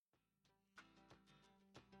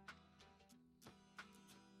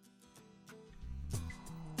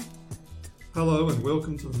Hello and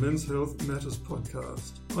welcome to the Men's Health Matters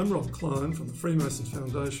podcast. I'm Rob Klein from the Freemasons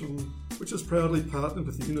Foundation, which has proudly partnered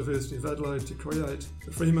with the University of Adelaide to create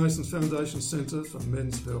the Freemasons Foundation Centre for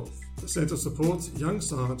Men's Health. The centre supports young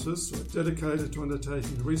scientists who are dedicated to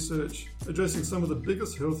undertaking research addressing some of the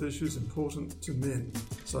biggest health issues important to men.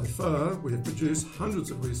 So far, we have produced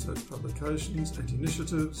hundreds of research publications and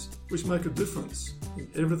initiatives which make a difference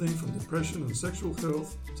in everything from depression and sexual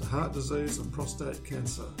health to heart disease and prostate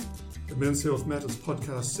cancer. The Men's Health Matters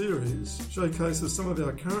podcast series showcases some of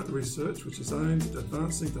our current research which is aimed at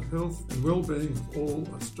advancing the health and well-being of all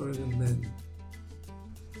Australian men.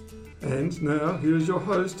 And now, here's your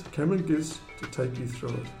host, Cameron Giss, to take you through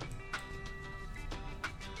it.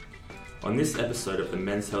 On this episode of the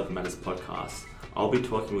Men's Health Matters podcast, I'll be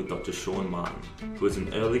talking with Dr. Sean Martin, who is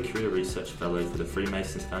an early career research fellow for the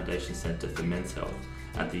Freemasons Foundation Centre for Men's Health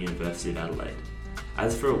at the University of Adelaide.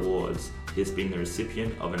 As for awards, he has been the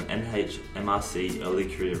recipient of an NHMRC Early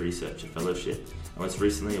Career Researcher Fellowship and was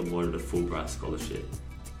recently awarded a Fulbright Scholarship.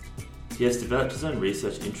 He has developed his own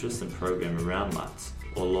research interests and program around LUTS,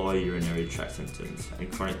 or lower urinary tract symptoms, and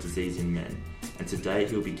chronic disease in men, and today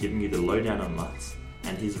he'll be giving you the lowdown on LUTS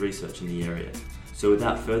and his research in the area. So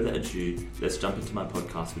without further ado, let's jump into my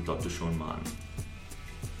podcast with Dr. Sean Martin.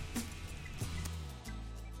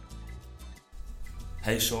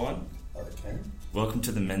 Hey Sean. Hello Ken. Welcome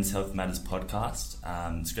to the Men's Health Matters podcast.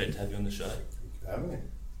 It's great to have you on the show. Thank you for having me.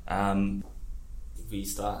 If we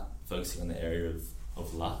start focusing on the area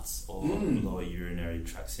of LUTS, or lower urinary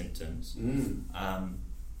tract symptoms,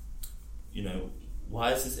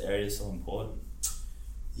 why is this area so important?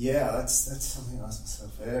 Yeah, that's something I ask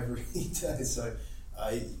myself every day. So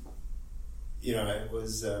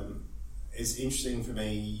it's interesting for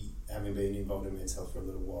me, having been involved in men's health for a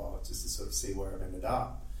little while, just to sort of see where I've ended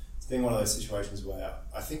up. It's been one of those situations where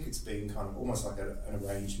I think it's been kind of almost like an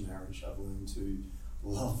arranged marriage. I've learned to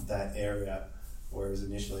love that area, whereas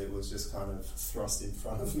initially it was just kind of thrust in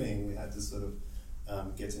front of me and we had to sort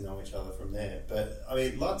of get to know each other from there. But I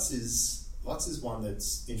mean, LUTS is one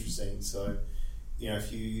that's interesting. So,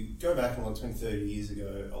 if you go back and look 20, 30 years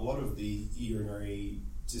ago, a lot of the urinary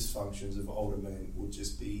dysfunctions of older men would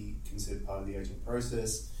just be considered part of the aging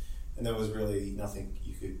process, and there was really nothing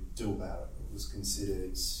you could do about it. It was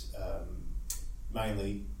considered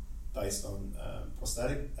mainly based on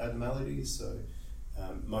prostatic abnormalities. So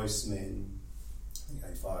most men, I think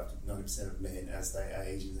 85 to 90% of men as they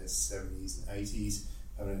age in their 70s and 80s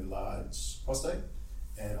have an enlarged prostate,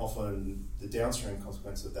 and often the downstream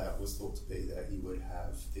consequence of that was thought to be that you would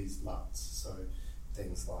have these LUTS. So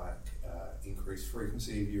things like increased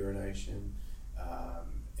frequency of urination,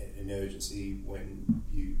 an urgency when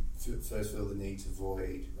you first feel the need to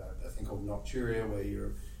void, a thing called nocturia, where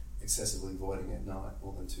you're excessively voiding at night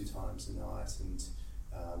more than 2 times a night, and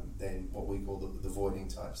then what we call the voiding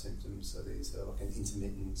type symptoms. So these are like an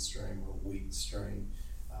intermittent stream or a weak stream,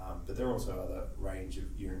 but there are also other range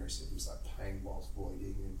of urinary symptoms like pain whilst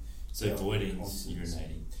voiding. And so voiding is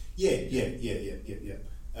urinating? Yeah.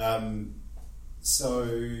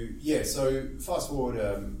 So fast forward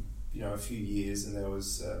a few years, and there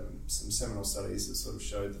was some seminal studies that sort of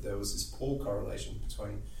showed that there was this poor correlation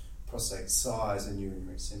between prostate size and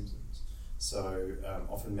urinary symptoms. So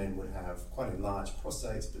often men would have quite enlarged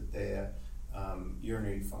prostates, but their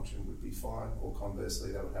urinary function would be fine, or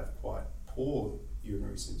conversely they would have quite poor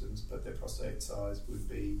urinary symptoms, but their prostate size would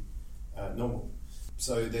be normal.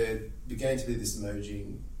 So there began to be this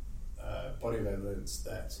emerging body of evidence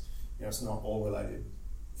that it's not all related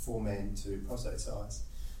for men to prostate size.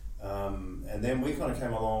 And then we kind of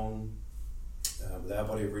came along with our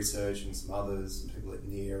body of research and some others, and people at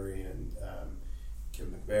NEARI and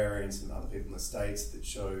Kevin McVary and some other people in the States that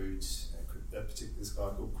showed, particularly this guy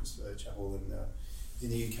called Christopher Chappell in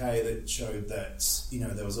the UK, that showed that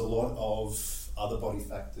there was a lot of other body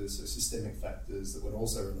factors, so systemic factors that would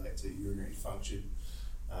also relate to urinary function.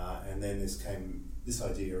 And then this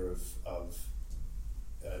idea of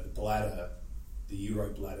the bladder, the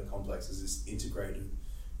urobladder complex, as this integrated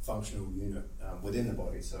functional unit within the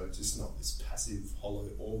body. So it's just not this passive hollow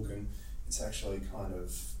organ. It's actually kind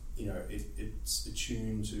of it's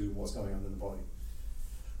attuned to what's going on in the body.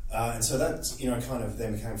 And so that kind of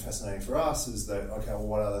then became fascinating for us, is that okay, well,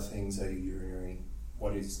 what other things are your urinary?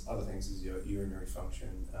 What is other things is your urinary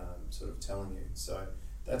function sort of telling you? So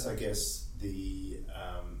that's, I guess, the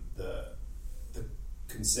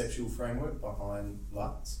conceptual framework behind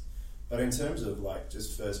LUTS. But in terms of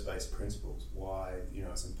just first base principles, why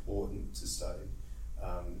it's important to study,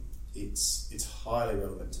 it's highly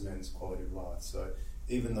relevant to men's quality of life. So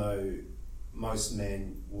even though most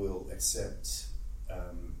men will accept,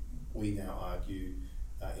 we now argue,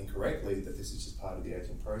 incorrectly that this is just part of the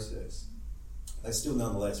aging process, they still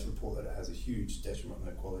nonetheless report that it has a huge detriment on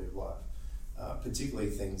their quality of life, particularly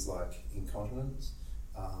things like incontinence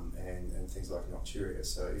and things like nocturia.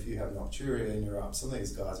 So if you have nocturia and you're up, some of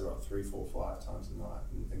these guys are up 3, 4, 5 times a night,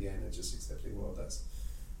 and again, they're just accepting, well, that's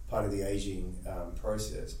part of the aging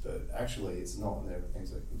process, but actually it's not, and there are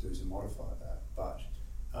things they can do to modify that. But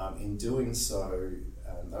in doing so,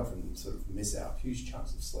 they often sort of miss out huge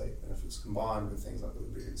chunks of sleep, and if it's combined with things like a little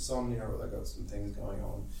bit of insomnia, or they've got some things going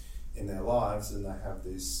on in their lives, and they have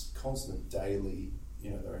this constant daily,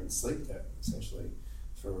 they're in sleep debt essentially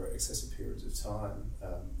for excessive periods of time.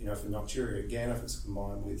 For nocturia, again, if it's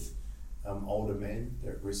combined with older men,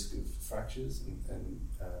 they're at risk of fractures, and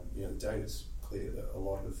the data's clear that a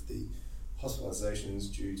lot of the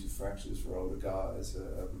hospitalizations due to fractures for older guys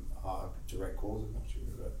are direct cause of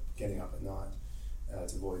nocturia. But getting up at night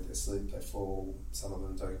to avoid their sleep, they fall. Some of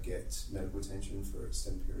them don't get medical attention for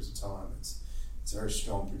extended periods of time. It's a very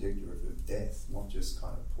strong predictor of death, not just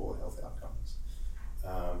kind of poor health outcomes.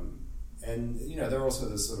 And there are also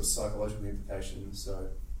the sort of psychological implications. So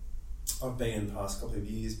I've been in the past couple of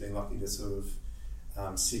years been lucky to sort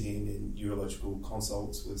of sit in urological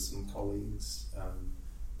consults with some colleagues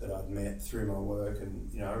that I'd met through my work, and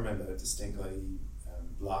I remember distinctly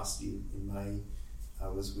last year in May I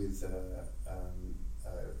was with a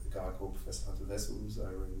guy called Professor Hunter Vessels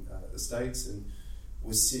over in the States, and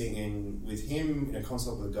was sitting in with him in a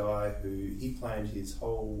consult with a guy who he planned his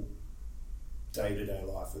whole day-to-day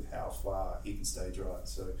life with how far he could stay dry.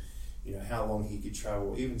 So, how long he could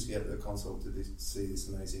travel, even to get to the consult to see this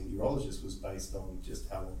amazing urologist, was based on just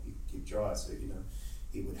how long he could keep dry. So,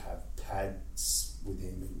 he would have pads with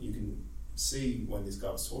him, and you can see when this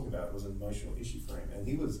guy was talking about it was an emotional issue for him. And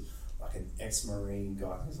he was like an ex-Marine guy,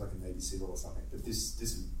 I think he was like a Navy SEAL or something, but this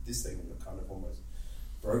thing had kind of almost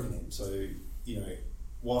broken him. So,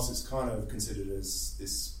 whilst it's kind of considered as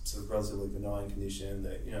this sort of relatively benign condition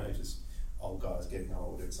that, just old guys getting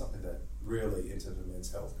old, it's something that really, in terms of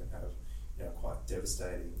men's health, can have, quite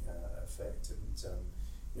devastating effect. And,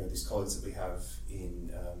 these colleagues that we have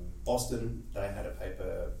in Boston, they had a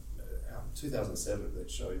paper out in 2007 that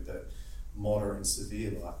showed that moderate and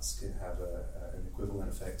severe LUTs can have an equivalent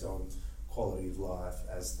effect on quality of life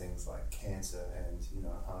as things like cancer and,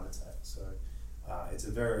 heart attack. So it's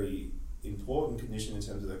a very important condition in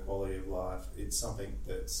terms of the quality of life. It's something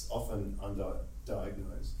that's often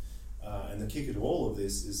underdiagnosed. And the kicker to all of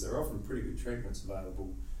this is there are often pretty good treatments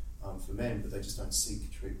available for men, but they just don't seek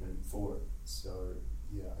treatment for it. So,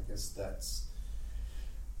 I guess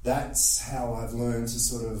that's how I've learned to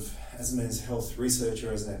sort of, as a men's health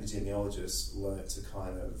researcher, as an epidemiologist, learn to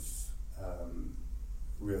kind of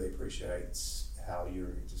really appreciate how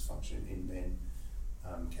urinary dysfunction in men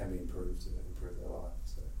can be improved to improve their life.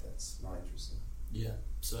 So that's my interest in it. Yeah.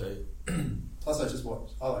 So plus,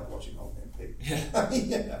 I like watching old men pee.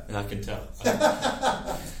 Yeah. I can tell.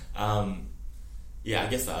 I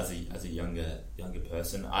guess that as a younger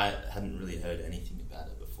person, I hadn't really heard anything about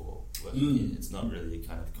it before working here. It's not really a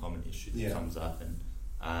kind of common issue that comes up, and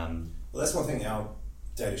well, that's one thing our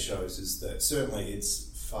data shows, is that certainly it's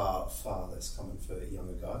far less common for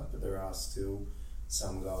younger guys, but there are still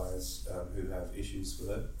some guys who have issues with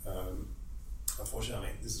it. Unfortunately,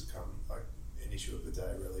 this has become like an issue of the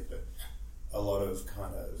day, really, but a lot of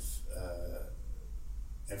kind of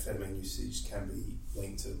amphetamine usage can be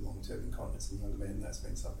linked to long-term incontinence in younger men, and that's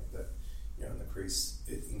been something that,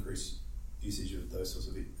 increased usage of those sorts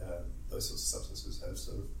of substances have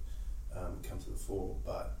sort of come to the fore.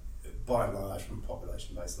 But by and large, from a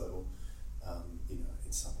population-based level,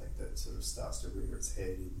 it's something that sort of starts to rear its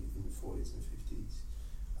head in the 40s and 50s.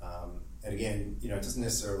 And again, it doesn't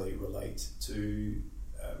necessarily relate to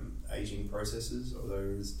aging processes,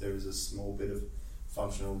 although there is a small bit of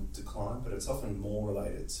functional decline, but it's often more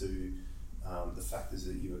related to the factors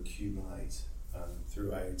that you accumulate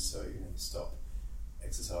through age. So, you stop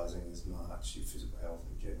exercising as much, your physical health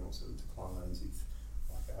in general sort of declines.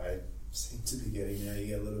 Like I seem to be getting now, you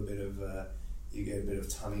get a bit of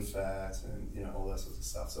tummy fat and, all that sort of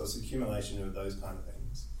stuff. So it's accumulation of those kind of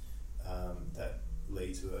things that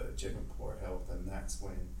lead to a general poor health, and that's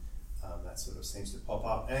when that sort of seems to pop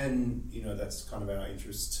up. And, that's kind of our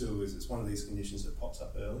interest too, is it's one of these conditions that pops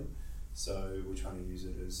up early. So we're trying to use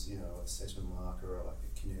it as, a settlement marker, or like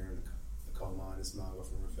a canary in the coal mine, as Marg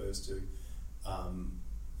often refers to,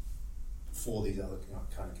 for these other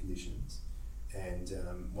kind of conditions. And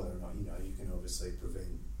whether or not, you can obviously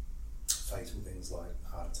prevent fatal things like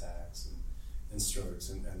heart attacks and strokes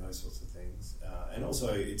and those sorts of things. And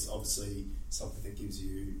also it's obviously something that gives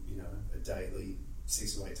you, a daily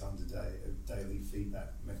 6 to 8 times a day, a daily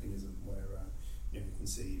feedback mechanism where you can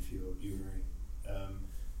see if your urinary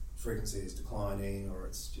frequency is declining, or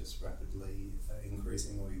it's just rapidly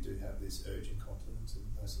increasing, or you do have this urge incontinence and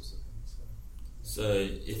those sorts of things. So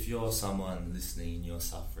if you're someone listening and you're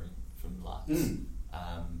suffering from LUTS,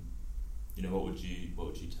 what would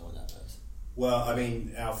you tell that person? Well, I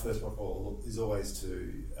mean, our first protocol is always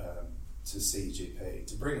to see a GP,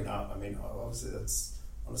 to bring it up. I mean, obviously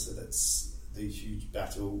that's the huge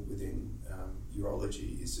battle within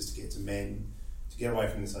urology, is just to get to men, to get away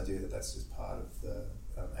from this idea that that's just part of the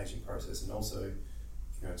aging process, and also,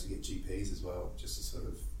 to get GPs as well, just to sort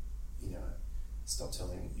of, stop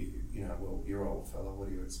telling you, well, you're old fella, what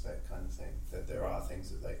do you expect, kind of thing, that there are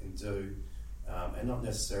things that they can do, and not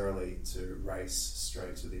necessarily to race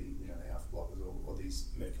straight to the, alpha blockers or these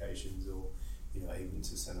medications, or, even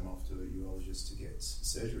to send them off to a urologist to get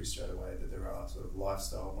surgery straight away, that there are sort of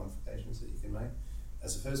lifestyle modifications that you can make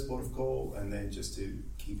as a first port of call, and then just to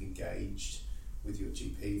keep engaged with your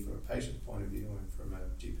GP from a patient's point of view, and from a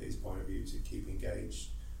GP's point of view, to keep engaged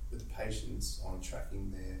with the patients on tracking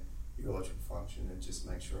their urological function, and just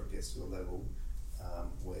make sure it gets to a level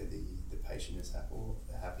where the patient is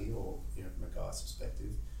happy, or from a guy's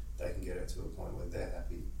perspective, they can get it to a point where they're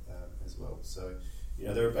happy as well. So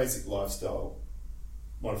there are basic lifestyle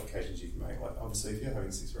modifications you can make. Like, obviously, if you're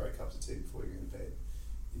having 6 or 8 cups of tea before you go to bed,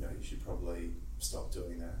 you should probably stop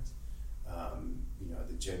doing that.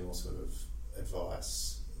 The general sort of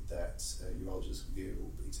advice that urologists will give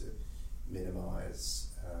will be to minimise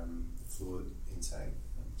the fluid intake,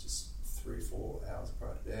 just 3 or 4 hours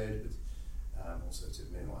prior to bed, but also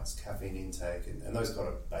to minimise caffeine intake, and those kind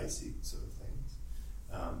of basic sort of things.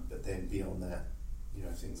 But then beyond that,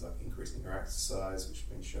 things like increasing your exercise, which have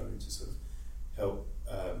been shown to sort of help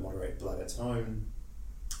moderate bladder tone,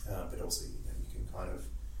 but also you can kind of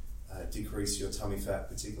decrease your tummy fat,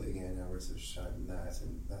 particularly. Again, our research has shown that,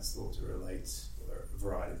 and that's thought to relate, well, there are a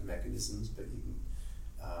variety of mechanisms, but you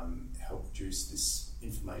can help reduce this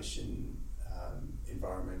inflammation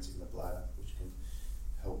environment in the bladder, which can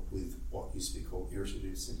help with what used to be called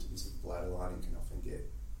irritative symptoms of the bladder lining. Can often get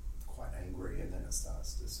quite angry, and then it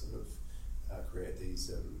starts to sort of create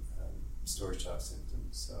these storage type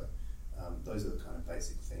symptoms. So those are the kind of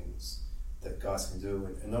basic things that guys can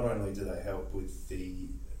do, and not only do they help with the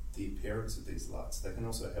appearance of these LUTs, they can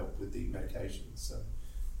also help with the medications. So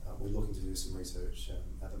we're looking to do some research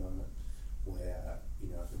at the moment where,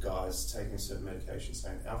 if a guy's taking a certain medication, say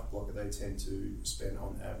an alpha blocker, they tend to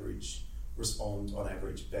respond on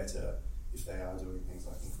average better if they are doing things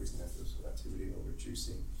like increasing their physical activity or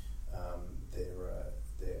reducing their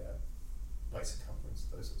waist circumference,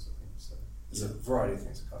 those sorts of things. So there's a variety of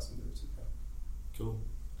things that guys can do to help. Cool.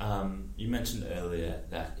 You mentioned earlier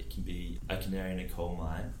that it can be a canary in a coal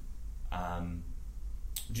mine.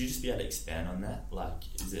 Would you just be able to expand on that? Like,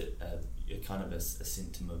 is it a kind of a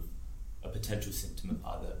symptom of a potential symptom of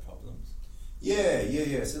other problems? Yeah.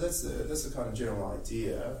 So that's the kind of general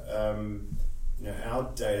idea.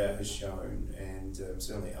 Our data has shown, and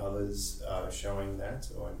certainly others are showing that,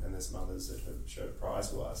 and there's some others that have showed prior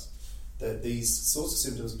to us, that these sorts of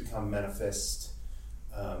symptoms become manifest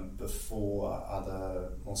before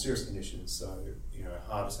other more serious conditions. So,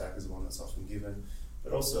 heart attack is the one that's often given,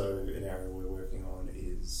 but also an area we're working on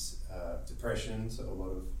is depression. So a lot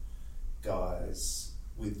of guys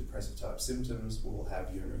with depressive type symptoms will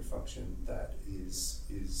have urinary function that is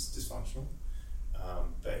dysfunctional.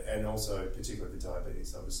 And also, particularly with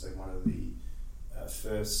diabetes, obviously one of the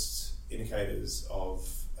first indicators of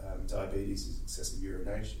diabetes is excessive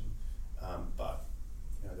urination. But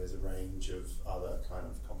there's a range of other kind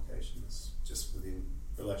of complications just within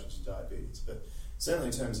relation to diabetes. But certainly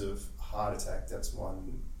in terms of heart attack, that's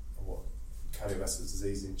one, or cardiovascular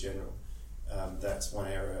disease in general, that's one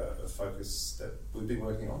area of focus that we've been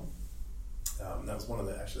working on. That was one of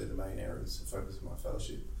the main areas of focus of my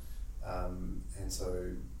fellowship. And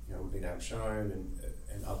so, we've been able to show,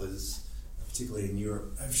 and others, particularly in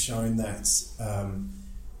Europe, have shown that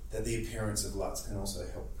that the appearance of LUTs can also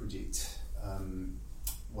help predict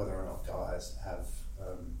whether or not guys have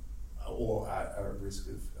or are at risk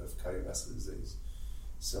of cardiovascular disease.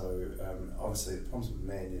 So obviously the problems with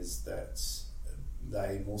men is that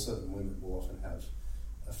they, more so than women, will often have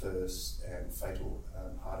a first and fatal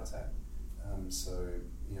heart attack. So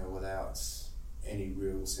without any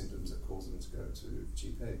real symptoms that cause them to go to a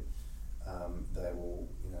GP, they will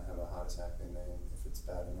have a heart attack, and then if it's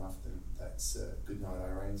bad enough, then that's good night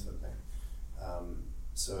Irene sort of thing.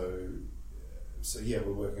 So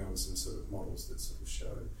we're working on some sort of models that sort of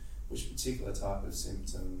show which particular type of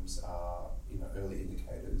symptoms are early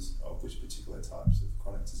indicators of which particular types of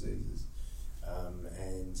chronic diseases,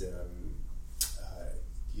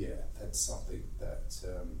 that's something that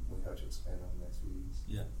we hope to expand on in the next few years.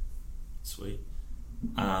 Yeah, sweet.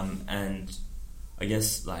 And I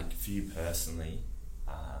guess, like, for you personally,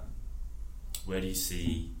 where do you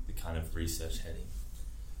see the kind of research heading?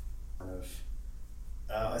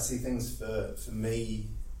 I see things for me,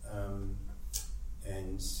 and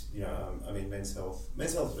I mean, men's health.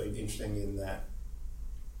 Men's health has been interesting in that,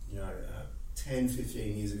 10,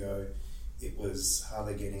 15 years ago, it was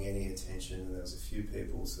hardly getting any attention, and there was a few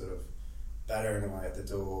people sort of battering away at the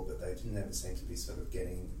door, but they didn't ever seem to be sort of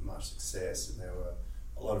getting much success, and there were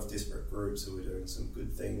a lot of disparate groups who were doing some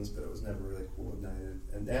good things, but it was never really coordinated.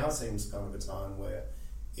 And now seems kind of a time where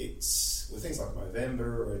it's, with things like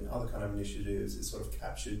Movember and other kind of initiatives, it's sort of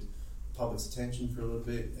captured the public's attention for a little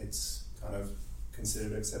bit. It's kind of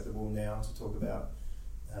considered acceptable now to talk about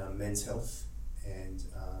men's health, and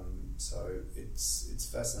so it's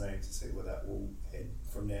fascinating to see where that will head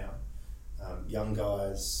from now. Young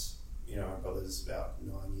guys, my brother's about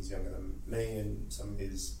 9 years younger than me, and some of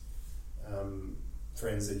his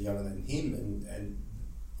friends are younger than him, and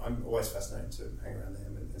I'm always fascinated to hang around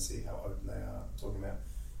them and see how open they are talking about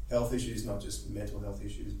health issues, not just mental health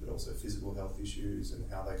issues, but also physical health issues, and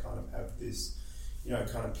how they kind of have this,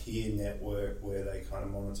 kind of peer network where they kind of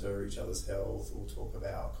monitor each other's health, or talk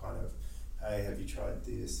about kind of, hey, have you tried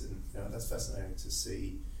this? And that's fascinating to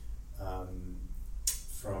see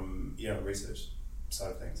from research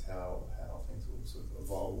side of things, how things will sort of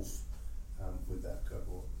evolve with that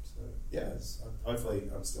cohort. So hopefully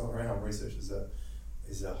I'm still around. Research is a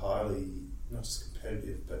highly, not just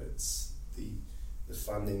competitive, but it's the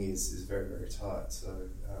funding is very, very tight. So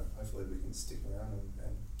hopefully we can stick around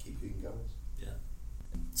and keep hitting goals. Yeah.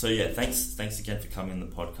 So thanks again for coming on the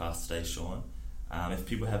podcast today, Sean. If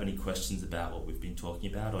people have any questions about what we've been talking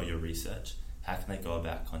about or your research, how can they go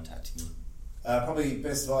about contacting you? Probably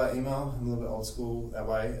best via email. I'm a little bit old school that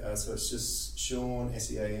way. So it's just Sean,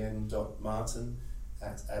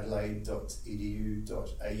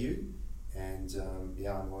 sean.martin@adelaide.edu.au, and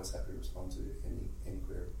I'm always happy to respond to any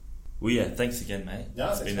query. Well, thanks again, mate.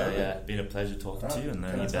 No, it's been a pleasure talking to you and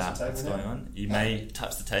learning about what's going on. You may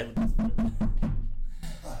touch the table.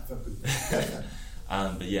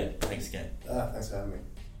 But thanks again. Thanks for having me.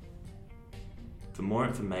 For more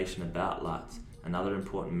information about LUTs and other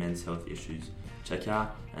important men's health issues, check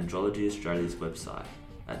out Andrology Australia's website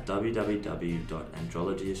at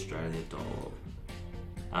www.andrologyaustralia.org.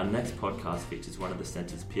 Our next podcast features one of the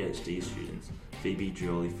Centre's PhD students, Phoebe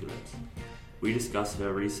Gioli-Phillips. We discuss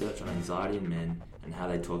her research on anxiety in men and how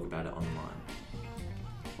they talk about it online.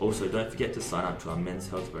 Also, don't forget to sign up to our Men's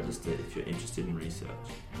Health Register if you're interested in research.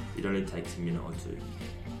 It only takes a minute or two.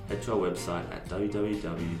 Head to our website at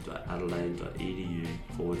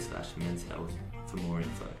www.adelaide.edu/men's health for more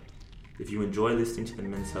info. If you enjoy listening to the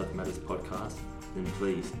Men's Health Matters podcast, then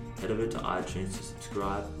please head over to iTunes to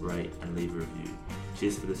subscribe, rate, and leave a review.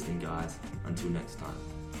 Cheers for listening, guys. Until next time.